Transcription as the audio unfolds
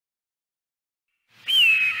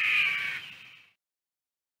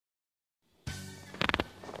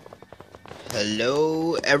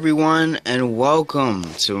Hello everyone and welcome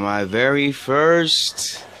to my very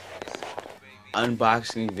first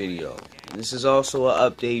unboxing video. This is also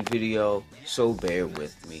an update video, so bear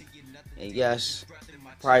with me. And yes,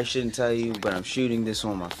 probably shouldn't tell you, but I'm shooting this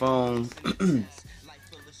on my phone.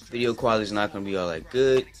 Video quality is not going to be all that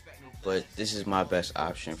good, but this is my best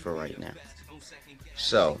option for right now.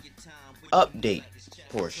 So, update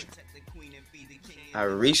portion. I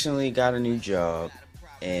recently got a new job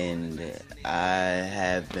and I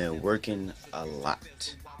have been working a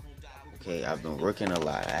lot. Okay, I've been working a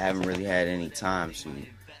lot. I haven't really had any time to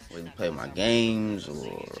really play my games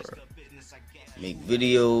or make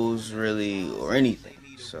videos really or anything.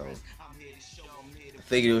 So I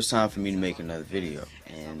figured it was time for me to make another video,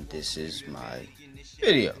 and this is my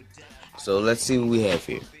video. So let's see what we have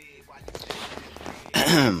here.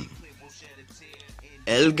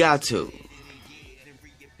 El Gato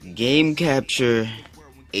Game Capture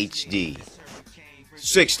HD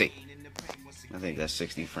 60. I think that's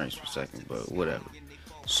 60 frames per second, but whatever.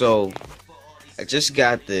 So I just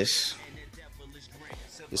got this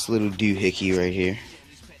little doohickey right here.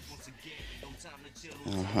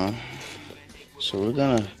 So we're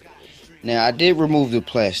gonna, now I did remove the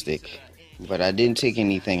plastic, but I didn't take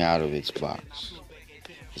anything out of its box.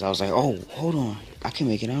 So I was like, oh, hold on, I can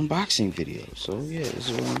make an unboxing video. So yeah, this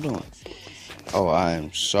is what I'm doing. Oh, I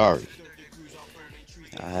am sorry.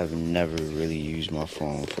 I have never really used my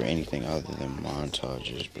phone for anything other than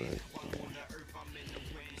montages, but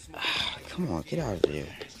come on, get out of there.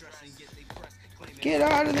 Get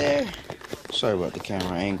out of there. Sorry about the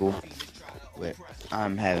camera angle, but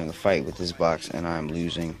I'm having a fight with this box and I'm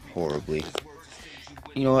losing horribly.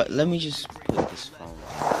 You know what? Let me just put this phone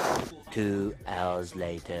on. 2 hours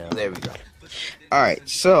later. There we go. Alright,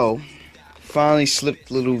 so finally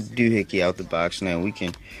slipped little doohickey out the box. Now we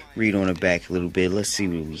can read on the back a little bit. Let's see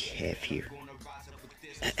what we have here.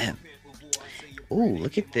 Oh,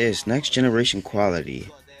 look at this. Next generation quality.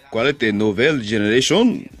 Quality nouvelle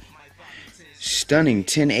generation. Stunning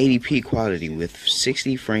 1080p quality with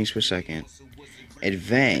 60 frames per second.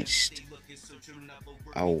 Advanced.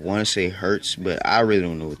 I want to say hertz, but I really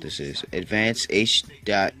don't know what this is. Advanced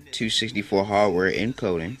H.264 hardware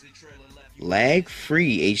encoding.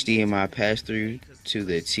 Lag-free HDMI pass-through to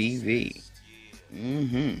the TV.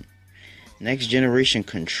 Next generation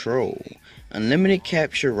control. Unlimited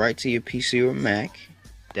capture right to your PC or Mac.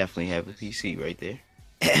 Definitely have a PC right there.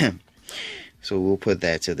 So we'll put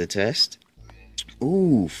that to the test.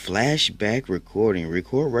 Ooh, flashback recording.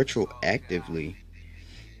 Record retroactively.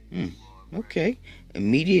 Okay.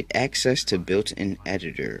 Immediate access to built-in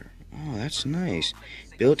editor. Oh, that's nice.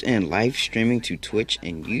 Built-in live streaming to Twitch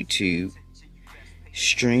and YouTube.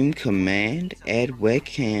 Stream command, add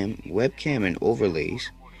webcam and overlays,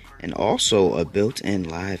 and also a built-in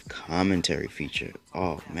live commentary feature.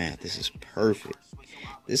 Oh man, this is perfect.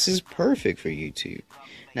 This is perfect for YouTube.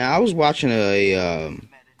 Now I was watching a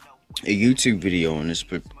YouTube video on this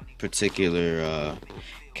particular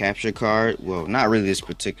capture card. Well, not really this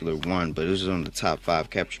particular one, but it was on the top 5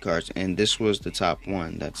 capture cards, and this was the top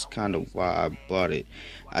one. That's kind of why I bought it.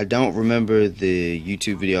 I don't remember the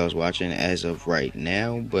YouTube video I was watching as of right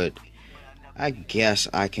now, but I guess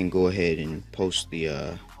I can go ahead and post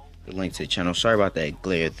the link to the channel. Sorry about that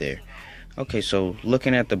glare there. Okay, so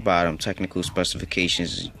looking at the bottom, technical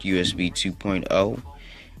specifications: USB 2.0,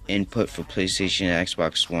 input for PlayStation,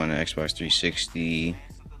 Xbox One, and Xbox 360.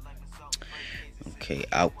 Okay,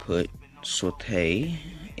 output Saute,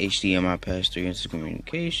 HDMI pass-through instant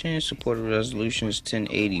communication, supported resolutions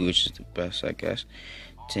 1080, which is the best, I guess.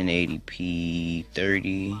 1080p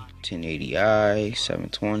 30, 1080i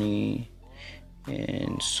 720,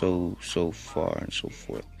 and so far and so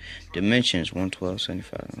forth. Dimensions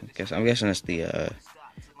 112/75. I'm guessing that's the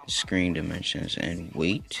screen dimensions. And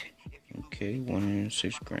weight, okay,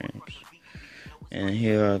 106 grams. And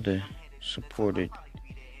here are the supported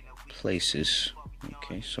places.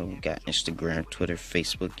 Okay, so we got Instagram, Twitter,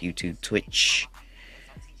 Facebook, YouTube, Twitch.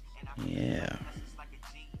 Yeah.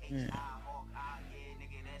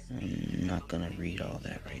 I'm not gonna read all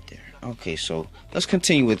that right there. Okay, so let's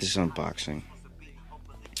continue with this unboxing.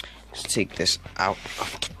 Let's take this out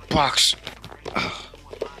of the box.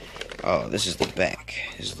 Oh, this is the back.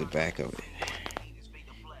 This is the back of it.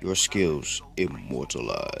 Your skills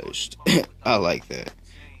immortalized. I like that.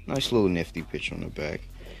 Nice little nifty picture on the back.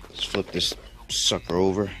 Let's flip this sucker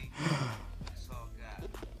over.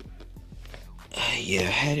 Yeah,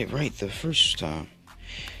 I had it right the first time.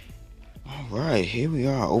 Alright, here we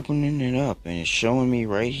are opening it up, and it's showing me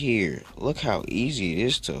right here. Look how easy it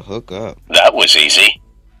is to hook up. That was easy.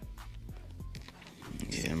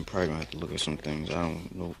 Yeah, I'm probably gonna have to look at some things. I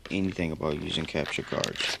don't know anything about using capture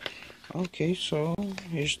cards. Okay, so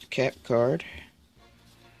here's the cap card.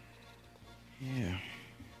 Yeah,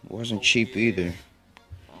 it wasn't cheap either.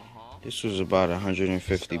 This was about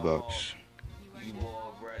 150 bucks.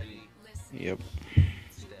 Yep.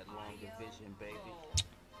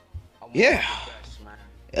 Yeah.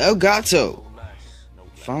 Elgato.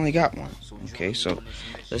 Finally got one. Okay, so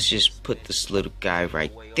let's just put this little guy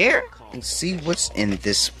right there and see what's in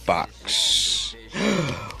this box.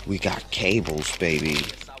 We got cables, baby.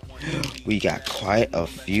 We got quite a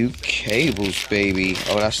few cables, baby.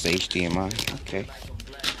 Oh, that's the HDMI. Okay.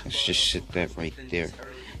 Let's just sit that right there.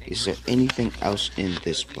 Is there anything else in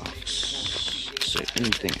this box? Is there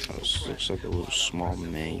anything else? Looks like a little small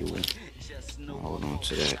manual. I'll hold on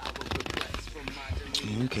to that.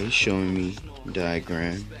 Okay, showing me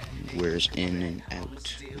diagram. Where's in and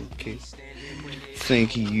out. Okay.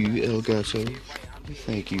 Thank you, Elgato.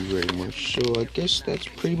 Thank you very much. So I guess that's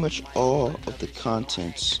pretty much all of the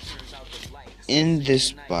contents in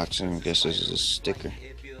this box. And I guess this is a sticker.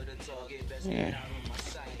 Yeah.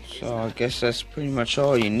 So I guess that's pretty much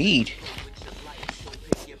all you need.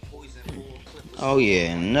 Oh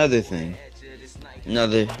yeah, another thing.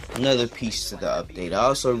 Another piece to the update. I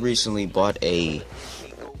also recently bought a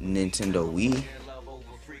Nintendo Wii.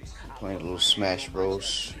 Playing a little Smash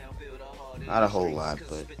Bros. Not a whole lot,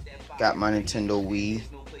 but got my Nintendo Wii.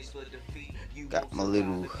 Got my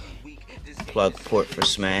little plug port for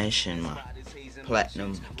Smash and my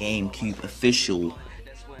Platinum GameCube official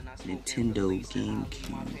Nintendo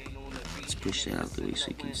GameCube. Let's push that out the way so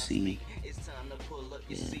you can see.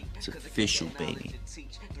 Yeah, it's official, baby.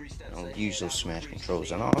 I don't use those Smash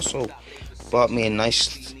controls. And I also bought me a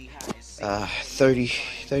nice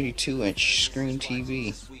 32-inch screen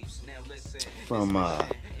TV from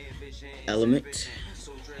Element.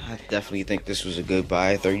 I definitely think this was a good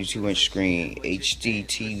buy. 32-inch screen HD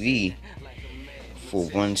TV for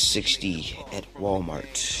 $160 at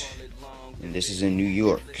Walmart. And this is in New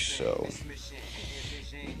York, so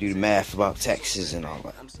you do the math about taxes and all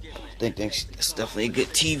that. I think that's definitely a good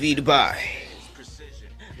TV to buy.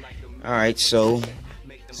 Alright, so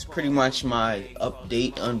it's pretty much my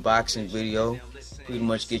update unboxing video. Pretty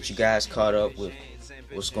much get you guys caught up with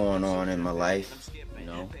what's going on in my life. You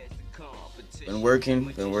know, been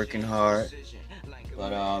working hard, but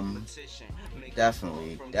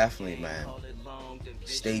definitely, man,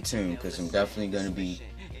 stay tuned because I'm definitely gonna be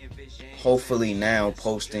hopefully now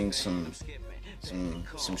posting some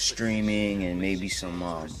streaming and maybe some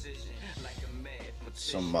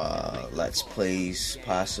let's plays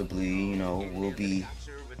possibly. You know, we'll be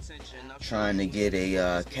trying to get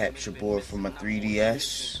a capture board for my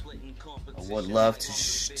 3DS. I would love to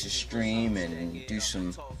stream and do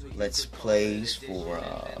some let's plays for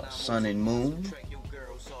Sun and Moon.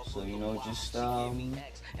 So you know, just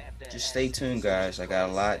stay tuned, guys. I got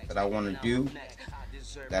a lot that I want to do.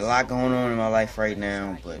 Got a lot going on in my life right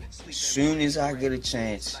now, but as soon as I get a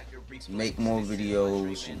chance to make more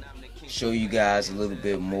videos and show you guys a little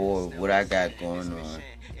bit more of what I got going on,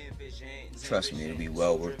 trust me, it'll be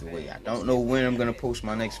well worth the wait. I don't know when I'm gonna post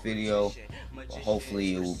my next video, but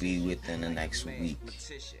hopefully it will be within the next week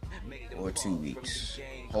or 2 weeks.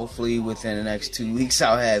 Hopefully within the next 2 weeks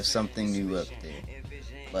I'll have something new up there.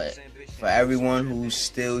 But for everyone who's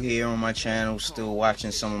still here on my channel, still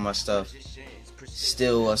watching some of my stuff,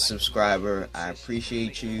 still a subscriber, I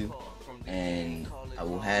appreciate you, and I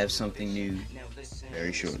will have something new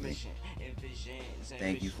very shortly.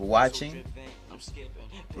 Thank you for watching.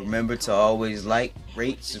 Remember to always like,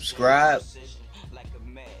 rate, subscribe.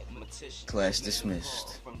 Class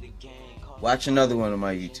dismissed. Watch another one of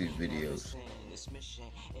my YouTube videos.